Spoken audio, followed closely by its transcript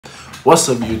What's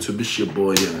up, YouTube? It's your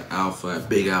boy, Alpha,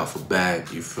 Big Alpha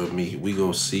back. You feel me? We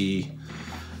gonna see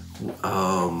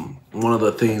one of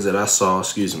the things that I saw,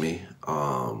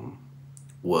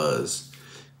 was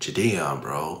Jadeon,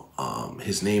 bro.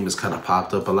 His name has kind of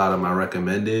popped up a lot of my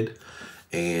recommended,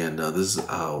 and this is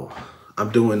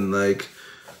I'm doing like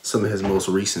some of his most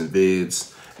recent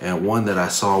vids, and one that I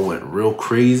saw went real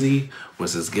crazy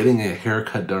was his getting a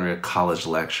haircut during a college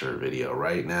lecture video.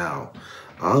 Right now,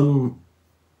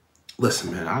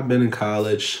 listen, man, I've been in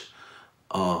college.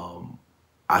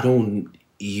 I don't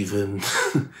even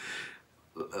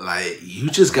like, you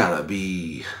just gotta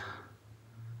be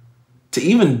to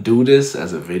even do this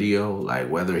as a video,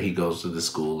 like whether he goes to the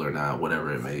school or not,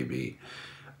 whatever it may be.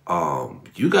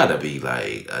 You gotta be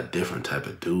like a different type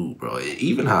of dude, bro.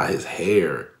 Even how his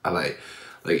hair, I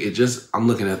it just, I'm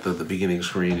looking at the beginning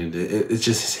screen, and it's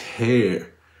just his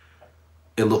hair.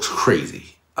 It looks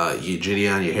crazy.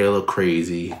 Jadeon, your hair look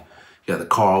crazy. You got the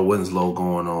Carl Winslow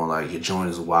going on, like your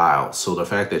joint is wild. So the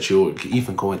fact that you're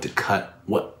even going to cut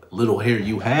what little hair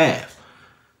you have,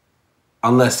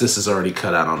 unless this is already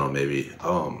cut, I don't know, maybe,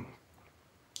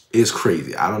 it's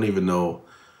crazy. I don't even know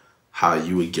how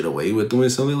you would get away with doing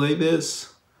something like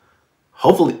this.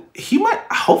 Hopefully he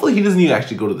doesn't even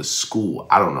actually go to the school.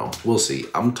 I don't know. We'll see.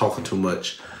 I'm talking too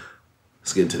much.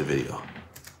 Let's get into the video.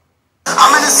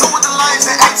 I'm in the zoo with the lions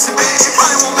and exhibits. You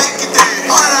probably won't make it there.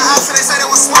 All of the outfits, they say they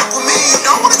will smoke with me. You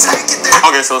don't want to take it there.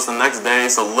 Okay, so it's the next day.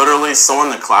 So literally,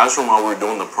 someone in the classroom while we were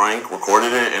doing the prank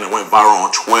recorded it, and it went viral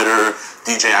on Twitter.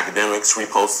 DJ Academics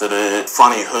reposted it.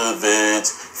 Funny Hood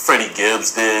vids. Freddie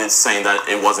Gibbs did, saying that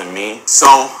it wasn't me. So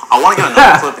I want to get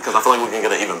another clip because I feel like we can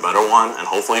get an even better one, and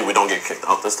hopefully we don't get kicked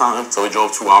out this time. So we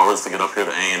drove 2 hours to get up here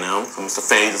to A&M. So Mr.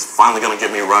 Fade is finally gonna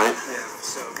get me right. Yeah,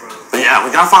 so bro. But yeah,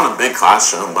 we gotta find a big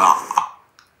classroom, but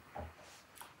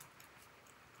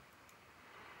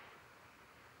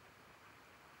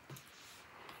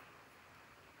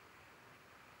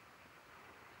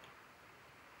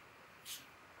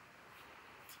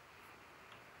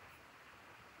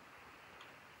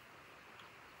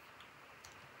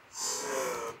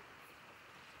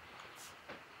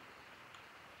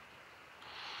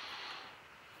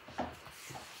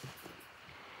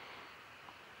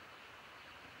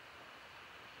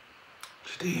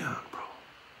Jadeon, bro.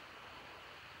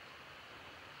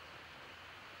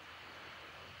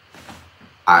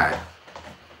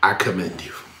 I commend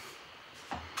you.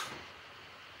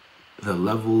 The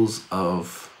levels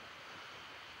of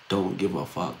don't give a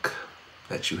fuck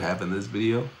that you have in this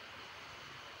video,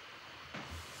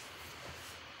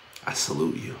 I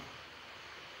salute you.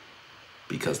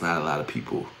 Because not a lot of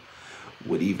people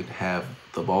would even have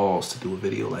the balls to do a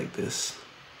video like this.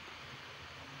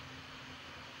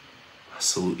 I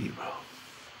salute you, bro.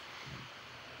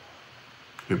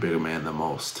 You're a bigger man than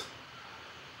most.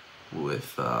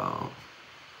 With, yeah,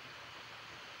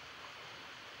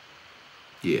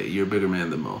 you're a bigger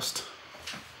man than most.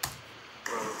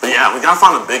 But yeah, we gotta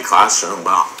find a big classroom,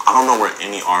 but I don't know where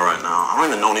any are right now. I don't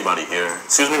even know anybody here.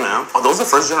 Excuse me, ma'am. Are those the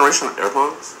first generation of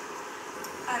AirPods?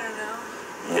 I don't know.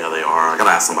 Yeah, they are. I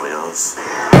gotta ask somebody else.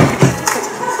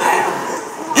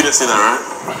 You didn't see that, right?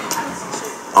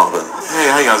 Oh, but hey,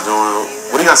 how you guys doing?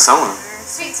 What are you guys selling?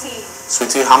 Sweet tea.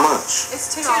 Sweet tea, how much?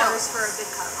 It's $2 for a big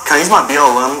cup. Can I use my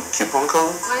BLM coupon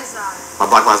code? What is that? My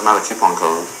Black Lives Matter coupon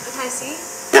code. Can I see?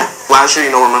 Yeah. Last year,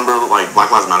 remember, like,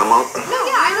 Black Lives Matter month? No,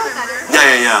 yeah, I know what that is.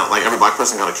 Yeah. Like, every black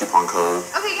person got a coupon code.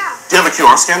 Okay, yeah. Do you have a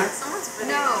QR scanner?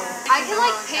 No. I can,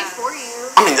 like, pay for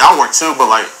you. I mean, that'll work too, but,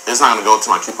 like, it's not gonna go to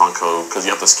my coupon code because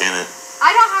you have to scan it.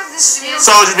 I don't have this deal.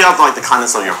 So it'll just be out of, like, the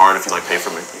kindness of your heart if you, like, pay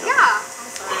for me. Yeah.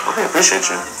 Okay, appreciate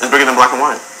you. It's bigger than black and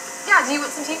white. Yeah, do you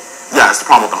want some tea? Yeah, it's the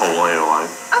problem with the whole oil, like.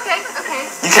 Okay.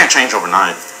 You can't change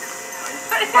overnight.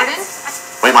 Pardon?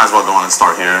 We might as well go on and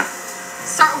start here.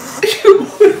 Start.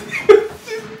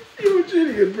 Yo,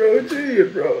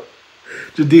 Jadeon, bro.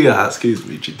 Jadeon, excuse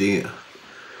me, Jadeon.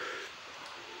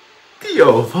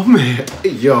 Yo, my man.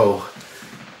 Yo,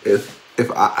 if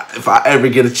I ever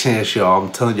get a chance, y'all,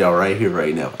 I'm telling y'all right here,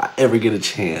 right now, if I ever get a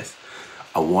chance,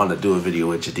 I want to do a video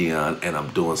with Jadeon, and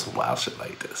I'm doing some wild shit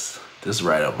like this. This is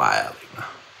right up my alley, man.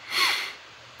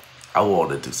 I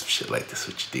want to do some shit like this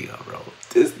with Jadeon, bro.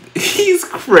 He's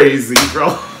crazy,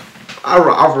 bro. I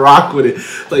rock with it.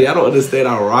 Like, I don't understand.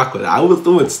 I rock with it. I was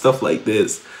doing stuff like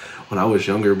this when I was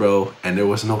younger, bro, and there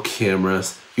was no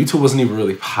cameras. YouTube wasn't even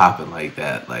really popping like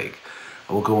that. Like,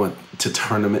 I would go to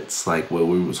tournaments, like where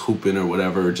we was hooping or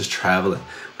whatever, or just traveling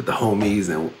with the homies,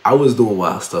 and I was doing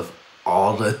wild stuff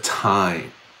all the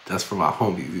time. That's for my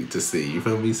homies to see. You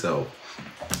feel me? So,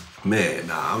 man,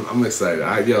 nah, I'm excited.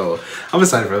 I'm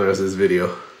excited for the rest of this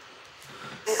video.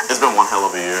 It's been one hell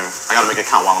of a year. I gotta make it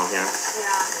count while I'm here.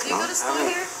 Yeah. Do you go to school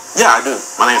here? Yeah, I do.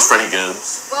 My name's Freddie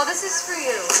Gibbs. Well, this is for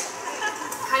you.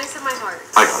 Kindness of my heart.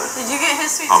 I got it. Did you get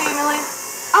his sweet Okay. tea, Millie?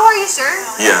 Oh, are you sure?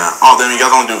 Yeah. Oh, then you guys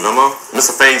don't do Venmo?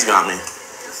 Mr. Fades got me.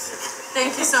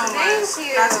 Thank you so much. Thank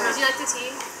you. That's Would you like the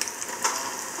tea?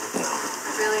 No.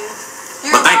 Really?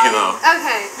 But thank you, though.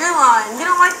 Okay. You're lying. You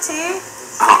don't like tea?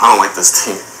 I don't like this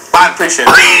tea. But I appreciate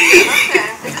it. Okay.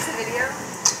 Is this a video?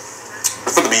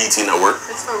 It's for the BET Network.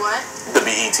 It's for what? The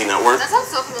BET Network. That sounds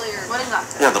so familiar. What is that?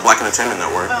 Yeah, the Black Entertainment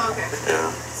Network. Oh, okay.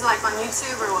 Yeah. Is it like on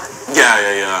YouTube or what?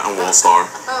 Yeah. I'm World Star.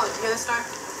 Oh, you're the star?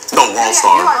 No, World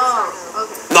Star. You are the Oh, star.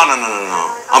 okay. No.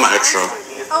 I'm an extra.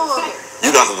 Oh, okay.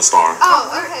 You guys are the star.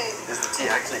 Oh, okay. Is the tea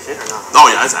actually hit or not? Oh,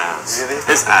 yeah, it's ass. Really?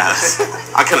 It's ass.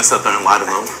 I couldn't sit there and lie to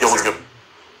them. Yo, what's good?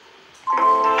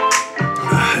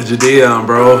 Jadion,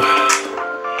 bro.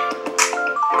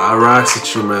 I rocks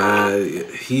with you, man.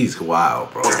 He's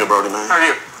wild, bro. What's good, Brody, man? How are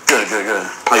you? Good.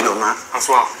 How you doing, man? I'm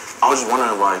swell. I was just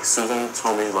wondering, like, Susan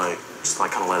told me, like, just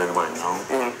like kind of let everybody know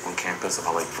on campus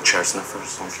about like chair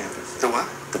sniffers on campus. The what?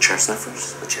 The chair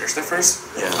sniffers. The chair sniffers?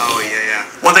 Yeah. Oh, yeah.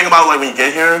 One thing about like when you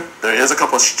get here, there is a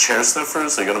couple of chair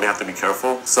sniffers, so you're gonna have to be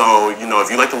careful. So if you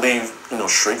like to leave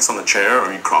streaks on the chair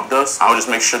or you crop dust, I would just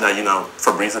make sure that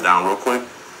Febreze it down real quick,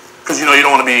 because you don't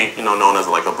want to be known as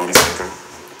like a booty stinker.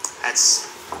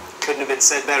 Couldn't have been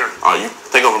said better. Oh, you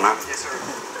take over, man. Yes, sir.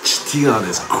 Jadion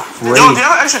is Yo, crazy. do you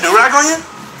have an extra do-rag on you?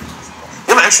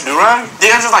 You have an extra do-rag? Do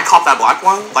you just like cop that black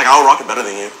one? Like I'll rock it better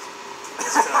than you.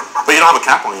 But you don't have a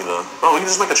cap on you though. Bro, we can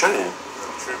just make a trade. I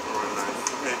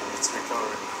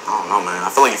don't know, man. I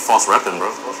feel like you false repping,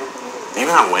 bro. Do you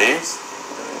even have waves?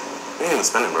 You ain't even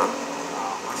spinning, bro.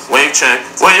 Wave check.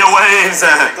 Where your waves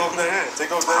at? Take off the hat. Take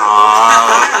off the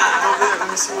hat. Let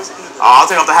me see what's in it. I'll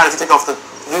take off the hat if you take off the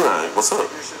do-rag. What's up?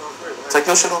 Take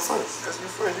your shit off first. That's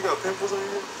your friend. You got pimples on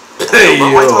your head? Hey,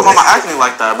 Bro, why you talking yo. about my acne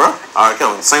like that, bro? Alright,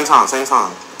 Kevin. Same time.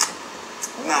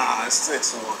 Nah, it's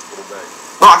takes too long to put it back.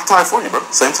 No, I can tie it for you, bro.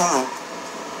 Same time.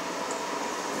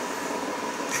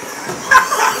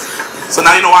 So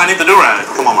now you know why I need the do-rag.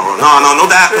 Come on, my bro. No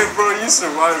that. Hey, bro, you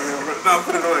survived me, bro. Nah,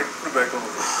 put it back on.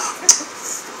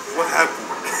 What happened?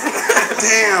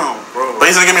 Damn, bro. But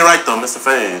he's gonna get me right though, Mr.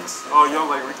 Fades. Oh, y'all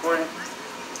like recording?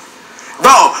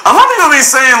 Bro, a lot of people be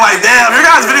saying like, damn, your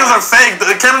guys' videos are fake.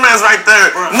 The cameraman's right there.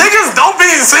 Bro. Niggas don't be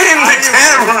seeing the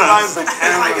camera. It's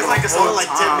like it's only like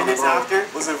 10 minutes after.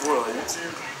 What's it for? Like YouTube?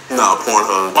 No,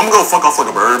 Pornhub. I'm gonna go fuck off like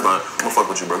a bird, but I'm gonna fuck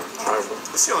with you, bro. Alright, bro.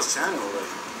 What's y'all's channel?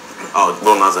 Like, Oh,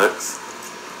 Lil Nas X.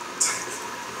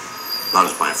 No, I'm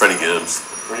just playing. Freddie Gibbs.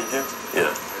 pretty good.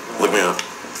 Yeah. Look me up.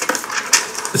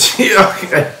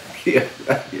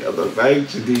 The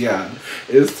fact Jadion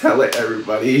is telling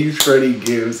everybody he's Freddie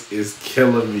Gibbs is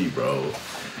killing me, bro.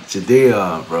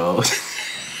 Jadion, bro.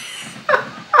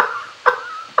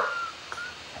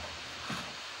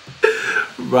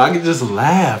 Bro, I can just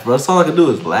laugh, bro. That's all I can do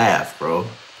is laugh, bro. Hey,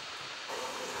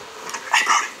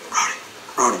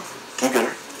 Brody. Can you get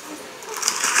her?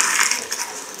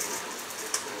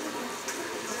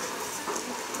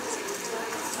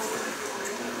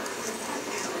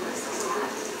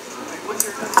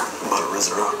 I'm about to rizz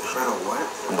her up.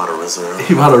 I'm about to rizz her up.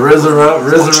 He about to rizz her up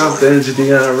then,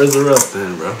 Jadion. Rizz her up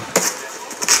then, bro.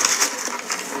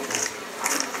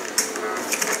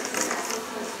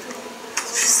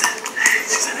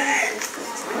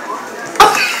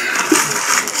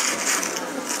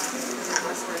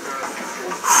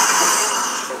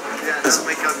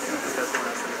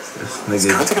 This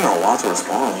I'm nigga, taking a while to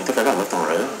respond. You think I got left on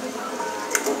red?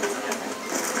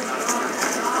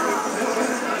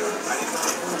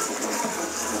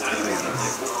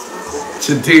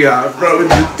 Jadion, bro. Can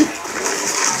you do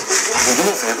me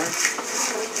a favor?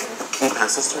 Can you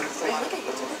pass this to her?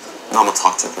 No, I'm gonna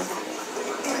talk to her.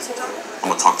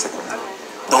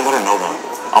 Don't let her know though.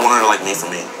 I want her to like me for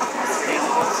me.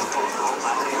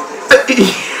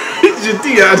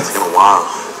 Jadion. It's taking a while.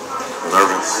 I'm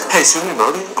nervous. Hey, excuse me,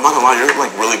 Brody. I'm not gonna lie, you're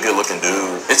like really good looking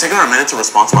dude. It's taking her a minute to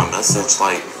respond to my message.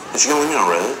 Like, is she gonna leave me on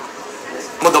red?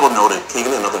 I'm gonna double note it. Can you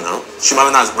give me another note? She might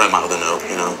have not read my other note,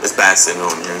 It's bad signal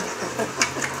in here.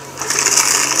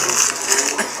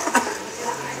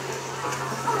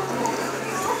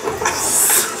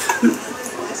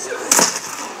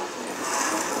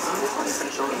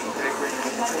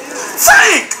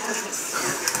 Fake!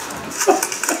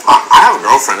 I have a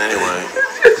girlfriend anyway.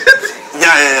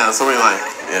 Yeah. So we like,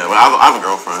 but I have a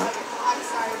girlfriend.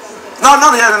 No,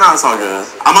 it's all good.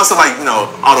 I must have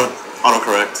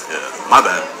autocorrect. Yeah, my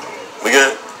bad. We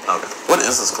good? Okay. What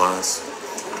is this class?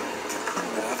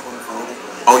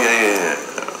 Oh yeah.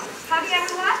 How do you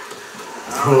ever what?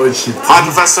 Oh, shit. Hi,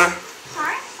 Professor.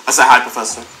 Sorry? I said hi,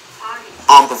 Professor. Hi.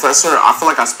 Professor, I feel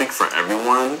like I speak for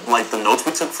everyone. Like, the notes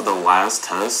we took for the last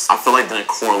test, I feel like didn't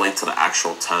correlate to the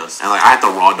actual test. And, like, I had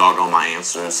to raw dog all my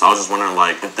answers. So I was just wondering,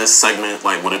 like, if this segment,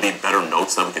 like, would it be better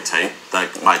notes that we could take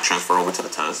that might transfer over to the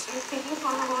test? You're speaking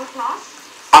for the whole class?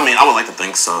 I mean, I would like to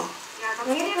think so. Yeah, the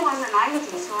median was a 90,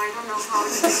 so I don't know how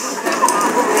it is.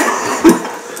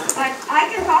 But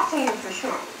I can talk to you for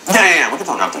sure. Yeah, we can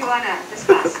talk after. If you want to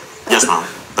discuss. Yes, ma'am.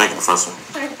 Thank you, Professor.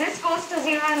 So if this goes to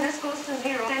 0 and this goes to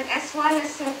 0, then S1 is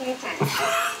simply 10.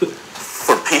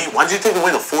 For P, why did you take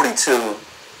away the 42?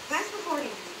 Where's the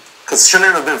 40? Because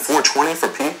shouldn't it have been 420 for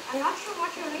P? I'm not sure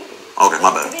what you're reading. Okay,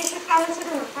 my bad. They should come and sit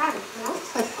in the front, you know?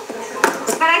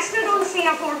 But I still don't see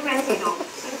a 420 though.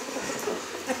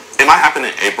 It might happen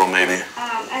in April, maybe.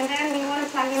 And then you want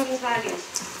to plug in these values.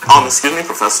 Excuse me,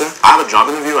 Professor. I have a job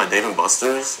interview at Dave &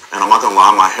 Buster's, and I'm not gonna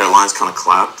lie, my hairline's kind of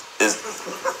clapped.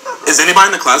 Is anybody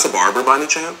in the class a barber by any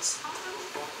chance?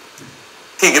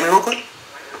 Can you get me real quick?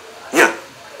 Yeah.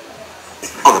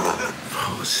 Okay, bye.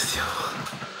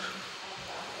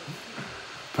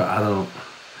 But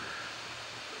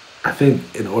I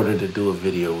think in order to do a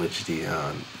video with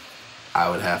Dion, I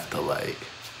would have to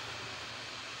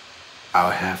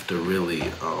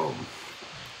really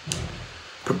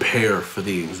prepare for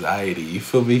the anxiety, you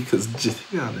feel me? Because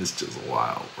Dion is just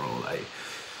wild, bro. Like,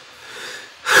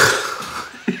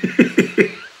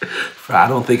 I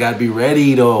don't think I'd be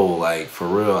ready though. Like, for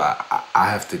real, I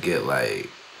have to get like,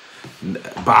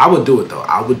 but I would do it though.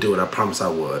 I would do it. I promise I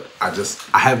would. I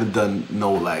haven't done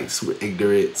no like super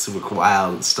ignorant, super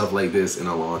wild stuff like this in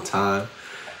a long time.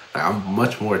 Like, I'm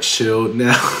much more chilled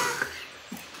now.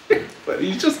 But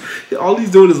all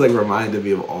he's doing is like reminding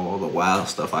me of all the wild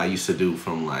stuff I used to do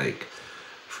from I'm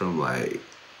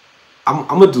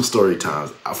gonna do story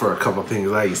times for a couple of things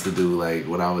I used to do like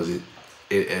when I was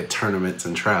at tournaments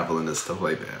and traveling and stuff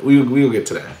like that. We'll get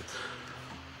to that.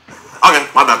 Okay,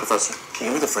 my bad, Professor. Can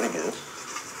you give me the Freddy Gibbs?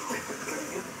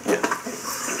 Yeah.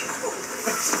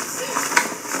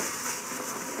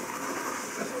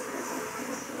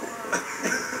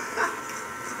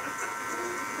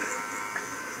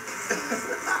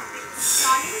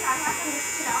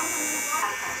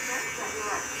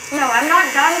 No, I'm not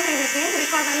done physically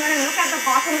because I'm going to look at the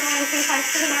bottom row and see if I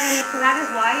still have any. So that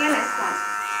is Y and S1.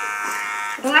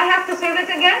 Do I have to pivot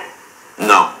again?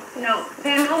 No. No.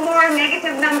 There are no more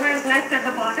negative numbers left at the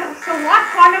bottom. So what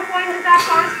corner point does that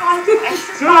correspond to? X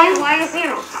is 5, Y is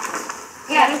 0.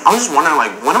 Yes. I was just wondering, like,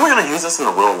 when are we going to use this in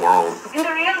the real world? In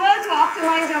the real world to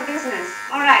optimize your business.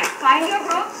 Alright, find your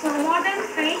groups, no more than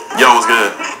 3. Yo, what's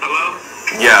good? Hello?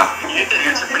 Yeah. Get the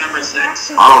answer for number 6.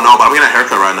 I don't know, but I'm getting a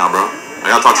haircut right now, bro. I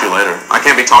gotta talk to you later. I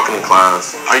can't be talking in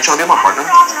class. Are you trying to be my partner?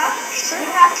 You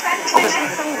have 20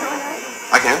 minutes and go ahead.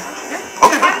 I can?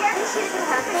 Okay,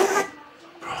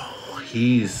 bro. Bro,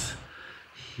 he's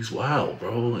wild,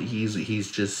 bro. He's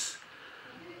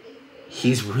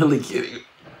really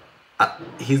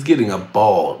getting a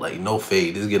bald, like no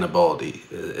fade. He's getting a baldy.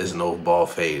 It's no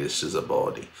bald fade. It's just a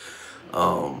baldy.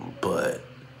 But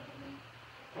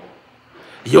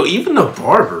yo, even the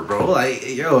barber, bro. Like,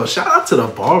 yo, shout out to the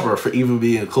barber for even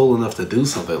being cool enough to do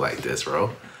something like this,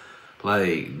 bro.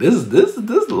 Like, this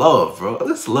love, bro.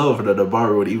 This love that the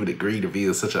barber would even agree to be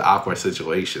in such an awkward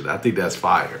situation. I think that's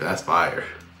fire. That's fire.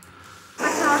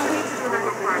 What's the other need to do number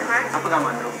 4, right? I forgot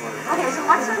my notebook. Okay, so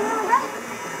what's your name again?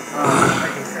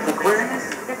 The queries?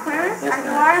 The queries? And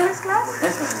you are in this class?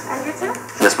 Yes, ma'am. And you too?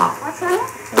 Yes, ma'am. What's your name?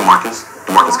 DeMarcus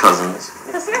Cousins.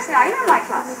 So seriously, are you in my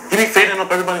class? He be fading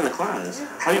up everybody in the class.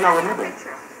 How you not remember?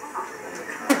 Picture.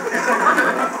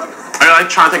 Are you like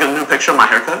trying to take a new picture of my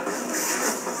haircut?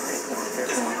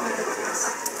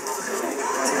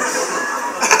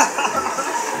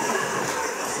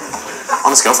 On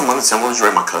a scale from 1 to 10, what would you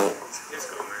rate my cut?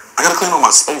 I gotta clean up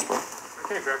my space, bro.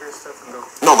 Okay, grab your stuff and go.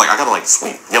 No, like I gotta like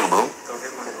sweep. You have a broom? Go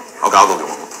get one. Okay, I'll go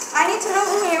get one. I need to know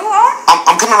who you are.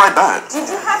 I'm coming right back. Did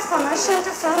you have permission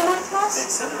to film my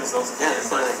class? Yeah,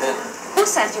 it's like that. Who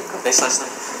said you could? They slash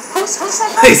them. Who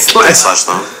said They that? They slash. slash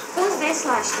them. Who's they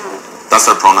slash them?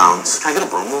 That's their pronouns. Can I get a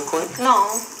broom real quick?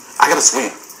 No. I gotta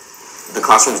sweep. The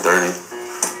classroom's dirty.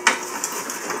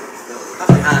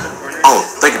 Oh,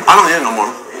 thank you. I don't need it no more.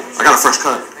 I got a fresh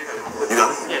cut. You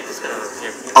got it? Yeah, just here.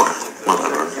 Okay, my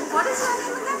bad, bro. What is your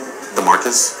name again?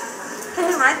 DeMarcus. Can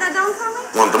you write that down for me?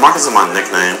 Well, DeMarcus is my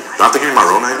nickname. Do I have to give you my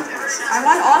real name? I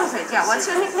want all of it. Yeah, what's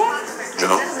your nickname?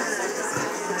 Joe.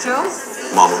 Joe?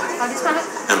 Mama. How do you spell it?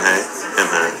 M-A.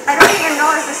 M-A. I don't even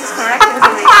know if this is correct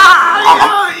information.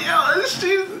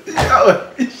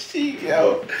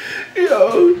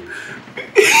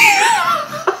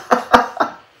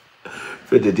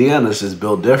 But the Deanna's is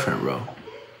built different, bro.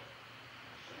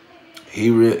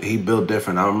 He built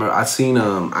different. I remember I seen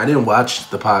I didn't watch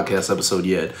the podcast episode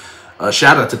yet.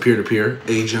 Shout out to Peer to Peer,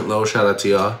 Agent Low. Shout out to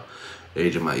y'all,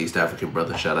 Agent, my East African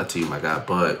brother. Shout out to you, my guy.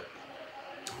 But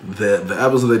the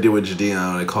episode they did with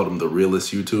Jadion, they called him the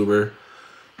realest YouTuber.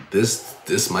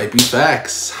 This might be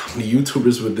facts. How many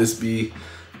YouTubers would this be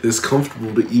this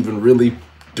comfortable to even really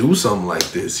do something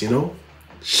like this? You know,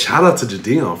 shout out to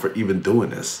Jadion for even doing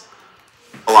this.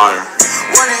 A liar.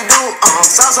 What it do?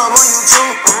 Sauce up on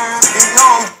YouTube. You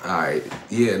know. Alright,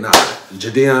 yeah, nah.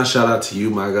 Jadion, shout out to you,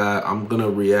 my guy. I'm gonna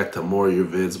react to more of your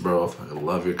vids, bro. I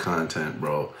love your content,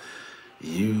 bro.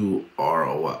 You are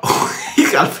a wow.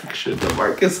 You got a picture of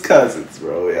DeMarcus Cousins,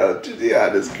 bro. Yo,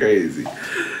 Jadion is crazy.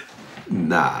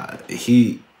 Nah,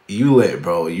 you lit,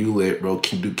 bro. You lit, bro.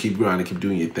 Keep grinding, keep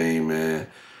doing your thing, man.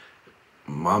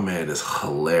 My man is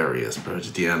hilarious, bro.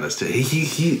 Jadion is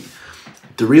he.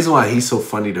 The reason why he's so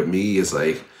funny to me is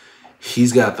like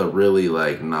he's got the really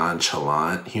like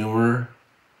nonchalant humor,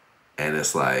 and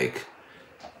it's like,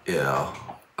 you know,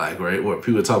 like right where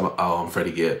people talk about, oh, I'm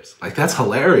Freddie Gibbs, like that's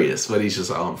hilarious, but he's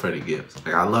just, oh, I'm Freddie Gibbs.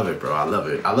 Like I love it, bro. I love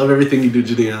it. I love everything you do,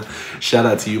 Jadion. Shout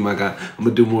out to you, my guy. I'm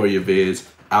gonna do more of your vids.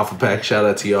 Alpha Pack, shout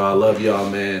out to y'all. I love y'all,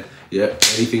 man. Yep.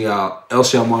 Anything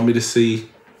else y'all want me to see,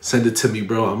 send it to me,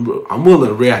 bro. I'm willing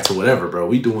to react to whatever, bro.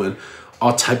 We doing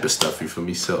all type of stuff, you feel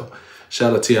me? So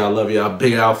shout out to y'all. I love y'all.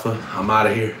 Big Alpha. I'm out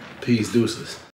of here. Peace. Deuces.